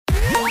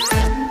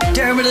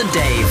Dermot and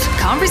Dave.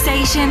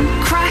 Conversation,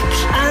 crack,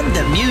 And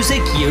the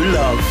music you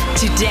love.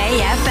 Today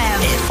FM.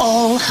 It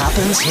all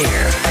happens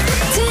here.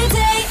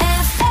 Today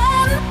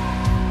FM.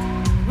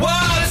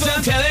 What's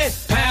on telly?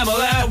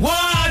 Pamela.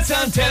 What's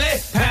on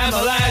telly?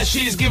 Pamela.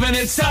 She's giving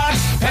it socks.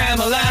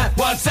 Pamela.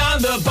 What's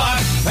on the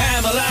box?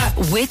 Pamela.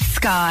 With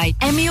Sky,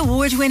 Emmy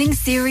Award-winning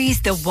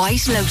series The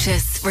White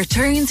Lotus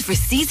returns for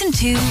season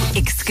 2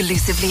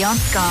 exclusively on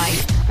Sky.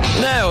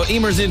 Now,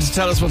 Emer's in to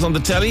tell us what's on the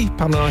telly.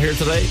 Pamela not here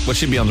today. Well,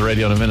 she'll be on the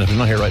radio in a minute. We're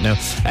not here right now.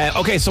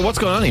 Okay, so what's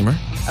going on, Emer?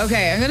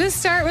 Okay, I'm going to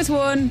start with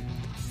one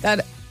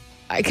that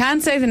I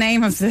can't say the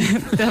name of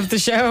the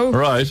show.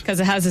 Right. Because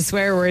it has a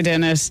swear word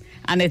in it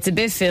and it's a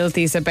bit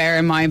filthy, so bear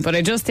in mind. But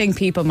I just think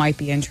people might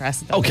be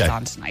interested that Okay. it's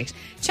on tonight.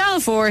 Channel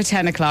 4,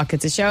 10 o'clock.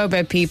 It's a show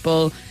about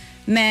people,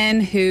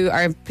 men who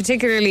are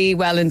particularly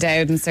well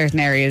endowed in certain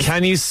areas.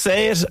 Can you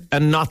say it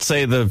and not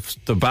say the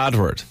bad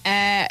word?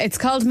 It's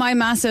called My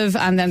Massive,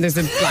 and then there's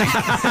a blank.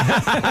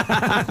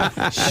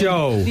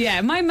 Show.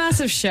 Yeah, My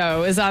Massive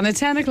Show is on at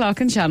 10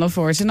 o'clock on Channel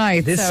 4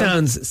 tonight. This so.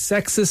 sounds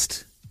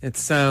sexist. It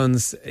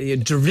sounds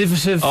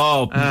derivative.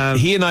 Oh,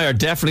 he and I are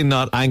definitely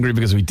not angry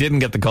because we didn't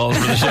get the call for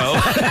the show.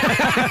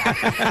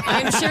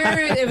 I'm sure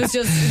it was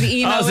just the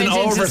email As an went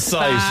into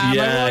oversight. spam.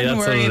 Yeah, I wouldn't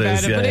that's worry what it about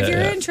is. it. Yeah, But if yeah, you're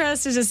yeah.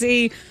 interested to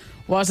see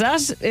what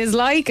that is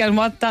like and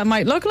what that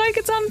might look like,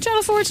 it's on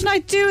Channel 4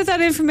 tonight. Do with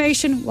that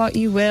information what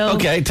you will.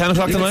 Okay, 10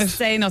 o'clock tonight?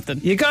 Say nothing.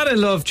 You gotta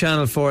love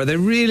Channel 4. They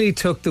really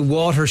took the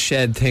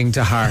watershed thing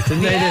to heart,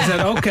 and they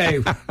said,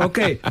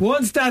 "Okay,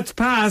 once that's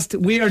passed,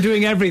 we are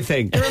doing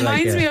everything." It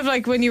reminds me of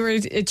like when you were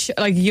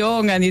like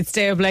young and you'd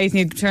stay up late and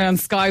you'd turn on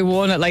Sky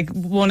 1 at like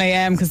 1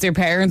 a.m. because your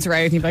parents were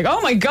out and you'd be like,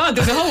 oh my God,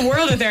 there's a whole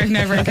world out there I've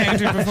never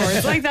encountered before.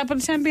 It's like that, but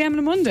at 10 p.m. on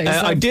a Monday. So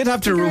I did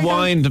have to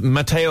rewind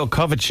Mateo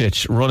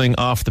Kovacic running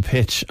off the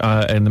pitch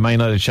in the Man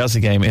United-Chelsea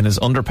game in his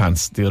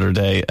underpants the other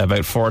day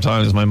about 4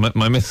 times. My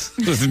miss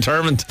was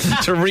determined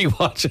to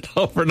rewatch it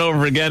over and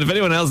over again. If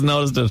anyone else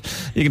noticed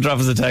it, you can drop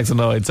us a text on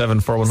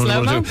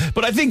 0874100.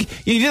 But I think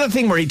he did a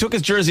thing where he took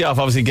his jersey off,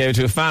 obviously gave it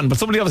to a fan, but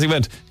somebody obviously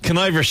went, "Can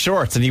I have your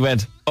shorts?" And he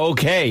went,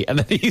 "Okay." And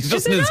then he's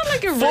just in there his not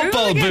like a rule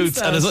football against boots,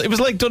 that? and it was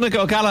like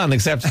Donegal O'Callaghan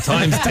except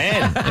times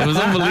 10. It was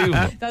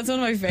unbelievable. That's one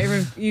of my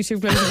favourite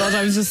YouTube clips of all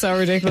time. It's just so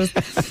ridiculous.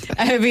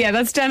 But yeah,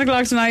 that's 10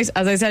 o'clock tonight.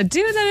 As I said,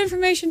 do with that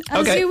information as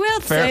Okay, you will.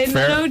 fair.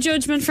 No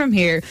judgment from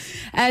here.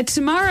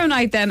 Tomorrow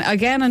night then,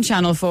 again on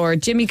Channel 4,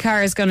 Jimmy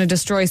Carr is going to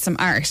destroy some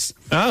art.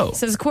 Oh.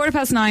 So it's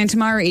 9:15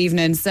 tomorrow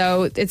evening.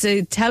 So it's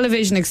a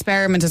television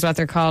experiment is what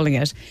they're calling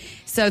it.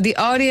 So the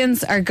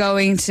audience are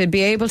going to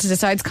be able to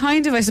decide. It's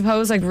kind of, I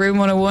suppose, like Room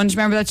 101. Do you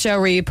remember that show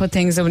where you put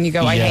things in when you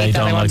go, I Yeah, hate you that,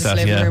 don't I want like to that,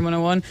 live yeah. in Room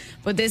 101.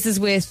 But this is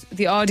with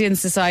the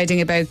audience deciding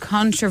about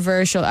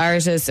controversial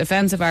artists,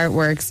 offensive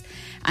artworks,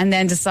 and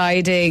then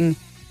deciding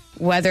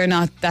whether or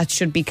not that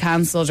should be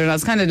cancelled or not.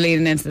 It's kind of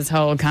leading into this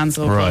whole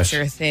cancel Right.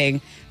 culture thing.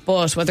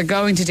 But what they're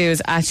going to do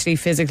is actually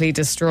physically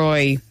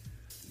destroy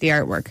the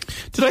artwork.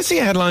 Did I see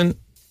a headline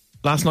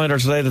last night or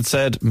today that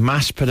said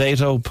mashed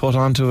potato put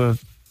onto a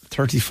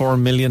 £34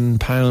 million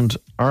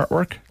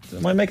artwork?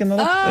 Am I making that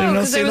up? Oh, Anyone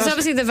else because see there was that?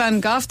 obviously the Van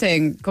Gogh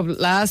thing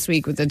last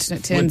week with the tin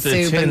With the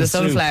soup tin and the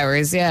soup.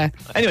 sunflowers, yeah.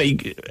 Anyway,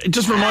 it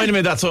just reminded me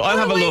of that, so I'll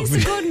have a look.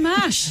 It's a good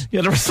mash.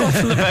 Yeah, there was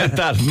something about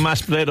that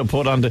mashed potato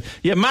put onto.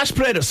 Yeah, mashed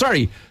potato.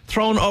 Sorry,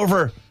 thrown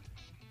over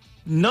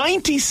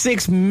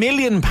 £96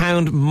 million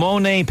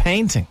Monet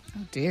painting.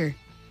 Oh dear.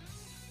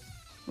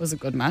 Was it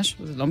good mash?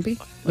 Was it lumpy?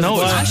 No,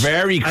 it was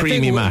very I creamy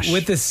think mash.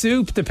 with the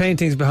soup, the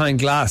painting's behind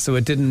glass, so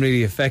it didn't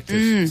really affect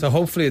it. So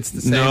hopefully it's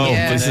the same. no,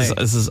 Yeah.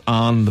 this is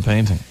on the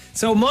painting.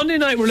 So Monday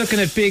night we're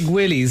looking at Big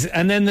Willies,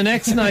 and then the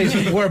next night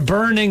we're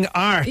burning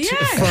art Yeah.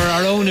 for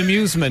our own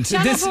amusement.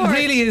 Channel This 4.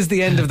 really is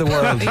the end of the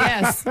world.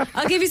 Yes.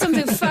 I'll give you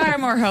something far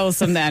more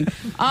wholesome then.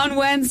 On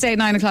Wednesday at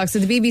 9 o'clock, so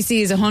the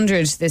BBC is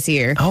 100 this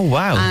year. Oh,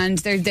 wow. And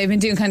they've been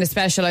doing kind of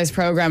specialised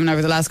programming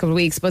over the last couple of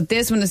weeks, but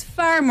this one is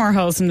far more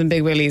wholesome than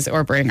Big Willies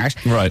or Burning Art.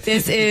 Right.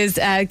 This is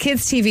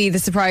Kids TV, The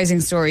Surprising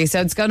Story.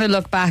 So it's going to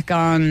look back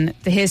on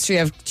the history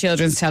of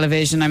children's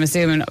television, I'm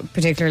assuming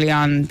particularly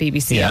on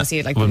BBC. Yeah,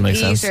 Obviously, like would make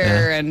sense, Peter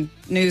yeah. and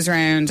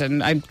Newsround,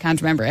 and I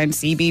can't remember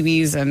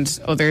NCBBS and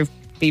other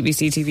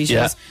BBC TV shows.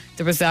 Yeah.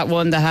 There was that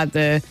one that had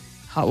the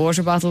hot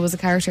water bottle was a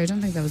character. I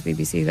don't think that was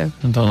BBC though.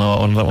 I don't know what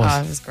one that was.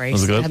 Oh, it was great.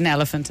 Was it It good? had an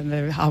elephant and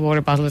the hot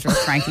water bottle was really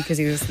cranky because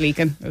he was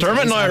leaking. It was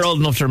Dermot and really I are sad. old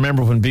enough to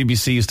remember when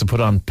BBC used to put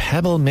on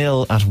Pebble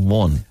Mill at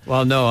 1.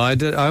 Well, no, I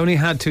only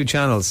had 2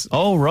 channels.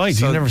 Oh, right.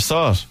 So- you never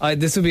saw it.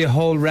 This would be a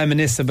whole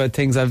reminisce about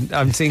things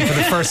I'm seeing for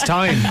the first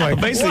time.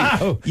 Like, Basically,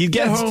 wow, you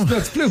get home.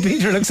 That's Blue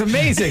Peter looks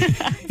amazing.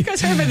 You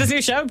guys heard about this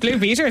new show, Blue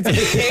Peter? It's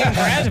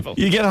incredible.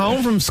 You get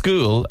home from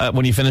school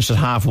when you finish at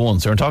 1:30.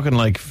 So we're talking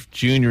like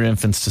junior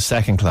infants to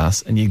second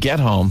class. And you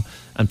get home,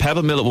 and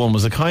Pebble Mill at 1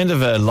 was a kind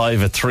of a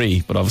live at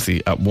 3, but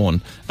obviously at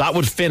 1. That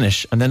would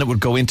finish, and then it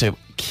would go into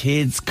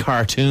kids'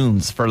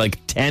 cartoons for like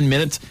 10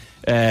 minutes.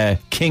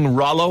 King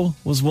Rollo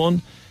was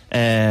one.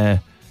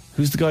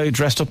 Who's the guy who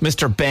dressed up?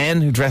 Mr.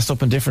 Ben, who dressed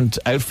up in different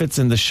outfits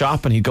in the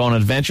shop, and he'd go on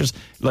adventures.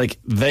 Like,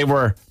 they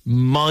were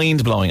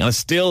mind-blowing. And I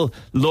still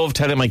love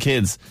telling my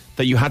kids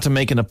that you had to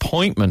make an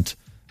appointment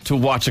to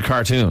watch a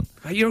cartoon.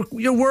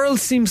 Your world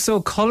seems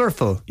so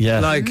colourful. Yeah.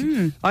 Like,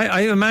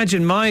 I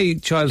imagine my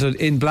childhood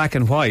in black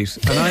and white,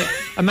 and I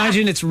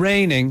imagine it's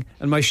raining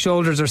and my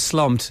shoulders are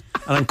slumped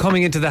and I'm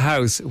coming into the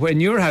house. When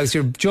your house,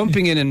 you're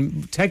jumping in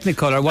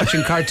Technicolor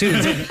watching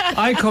cartoons.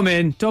 I come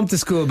in, dump the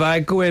school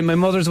bag, go in, my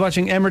mother's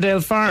watching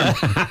Emmerdale Farm.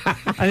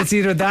 And it's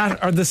either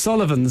that or the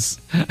Sullivans.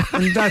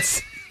 And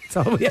that's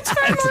all we have.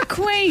 More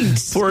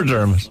quaint. Poor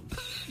Dermot.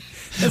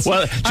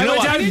 Well, do you know went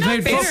what? out and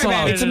played bitter football.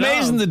 about it. It's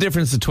amazing the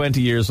difference that 20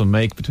 years will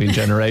make between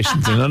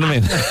generations. You know what I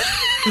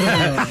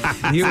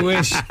mean? You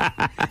wish.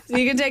 So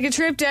you can take a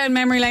trip down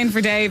memory lane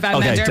for Dave, and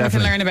Okay, then Dermot can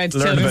definitely. learn about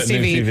Learn children's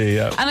about new TV. TV,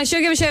 yeah. And I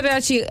should give a shout out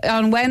actually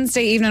on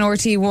Wednesday evening,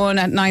 RT1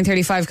 at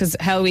 9:35, because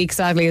Hell Week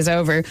sadly is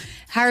over.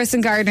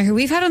 Harrison Gardner, who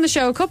we've had on the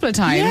show a couple of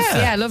times.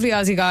 Yeah. Lovely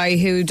Aussie guy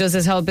who does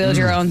this whole build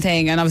your own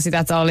thing, and obviously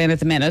that's all in at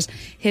the minute.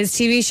 His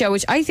TV show,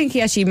 which I think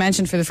he actually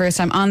mentioned for the first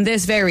time on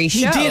this very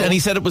show. He did, and he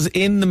said it was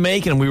in the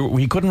making.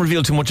 We couldn't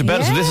reveal too much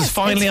about it, so this is Yes,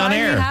 finally it's on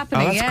air.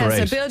 happening, Oh, that's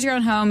great. So Build Your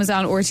Own Home is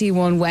on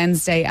RT1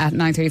 Wednesday at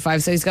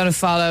 9:35. So he's going to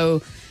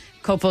follow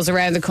couples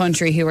around the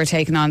country who are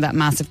taking on that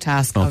massive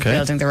task of Okay.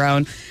 building their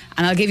own.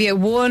 And I'll give you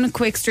one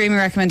quick streaming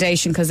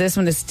recommendation, because this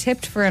one is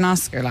tipped for an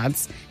Oscar,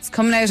 lads. It's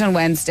coming out on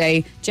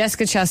Wednesday.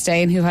 Jessica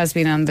Chastain, who has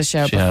been on the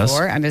show She has.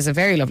 before and is a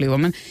very lovely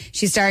woman,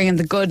 she's starring in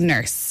The Good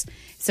Nurse.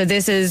 So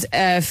this is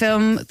a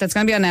film that's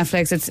going to be on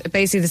Netflix. It's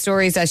basically the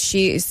stories that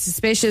she is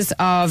suspicious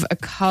of a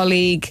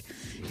colleague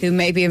who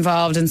may be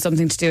involved in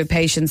something to do with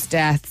patients'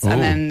 deaths,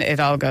 and then it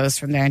all goes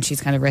from there, and she's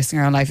kind of risking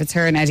her own life. It's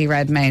her and Eddie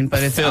Redmayne,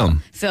 but it's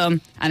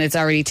film, and it's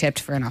already tipped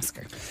for an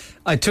Oscar.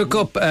 I took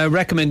up a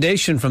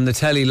recommendation from the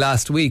telly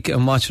last week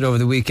and watched it over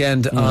the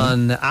weekend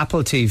on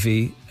Apple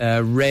TV,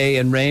 Ray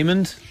and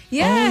Raymond.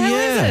 Yeah, how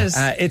is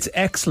it? It's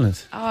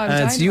excellent. Oh, I'm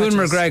dying it's to Ewan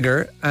watch it.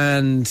 McGregor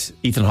and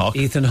Ethan Hawke.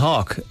 Ethan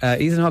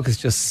Hawke is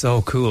just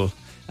so cool.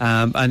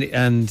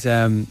 And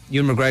Ewan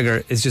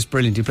McGregor is just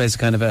brilliant. He plays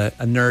kind of a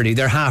nerdy.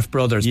 They're half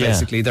brothers, Yeah.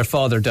 basically. Their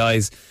father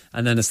dies,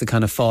 and then it's the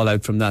kind of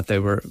fallout from that. They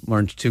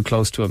weren't too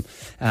close to him.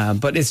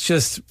 But it's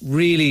just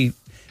really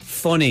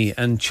funny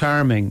and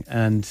charming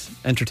and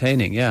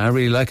entertaining. Yeah, I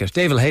really like it.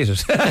 Dave will hate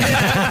it.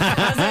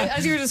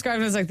 As you were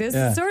describing, I was like, this is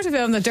the sort of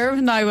film that Dermot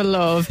and I will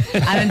love,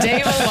 and then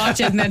Dave will watch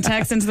it and then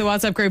text into the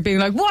WhatsApp group being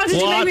like, what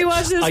did you make me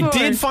watch this I for?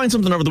 did find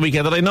something over the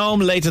weekend that I know I'm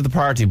late at the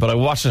party, but I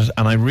watched it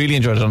and I really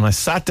enjoyed it. And I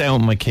sat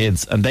down with my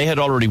kids, and they had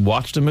already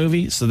watched the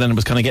movie, so then it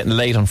was kind of getting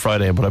late on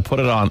Friday. But I put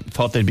it on,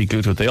 thought they'd be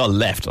glued to it. They all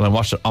left, and I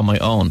watched it on my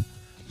own.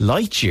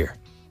 Lightyear,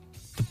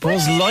 the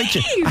Buzz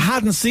Lightyear. I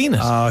hadn't seen it.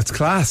 Oh, it's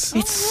class.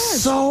 It's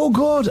so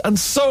good and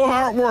so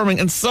heartwarming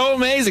and so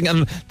amazing,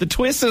 and the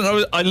twist,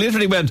 and I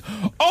literally went,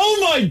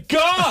 "Oh my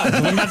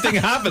god!" when that thing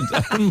happened.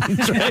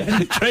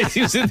 And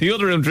Tracy was in the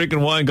other room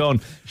drinking wine,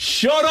 going,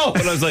 "Shut up!"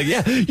 And I was like,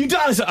 "Yeah, you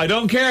done." I said, "I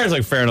don't care." I was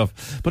like, "Fair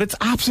enough," but it's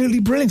absolutely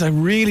brilliant. I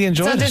really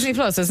enjoyed It's on it. Disney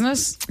Plus, isn't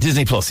it?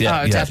 Disney Plus,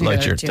 yeah, Oh, yeah, definitely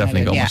Lightyear, go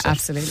definitely go. Yeah, watch that.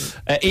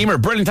 absolutely. Emer,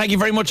 brilliant. Thank you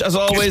very much as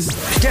always.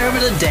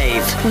 Dermot and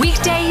Dave.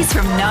 Weekdays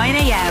from 9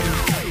 a.m.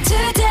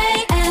 Today.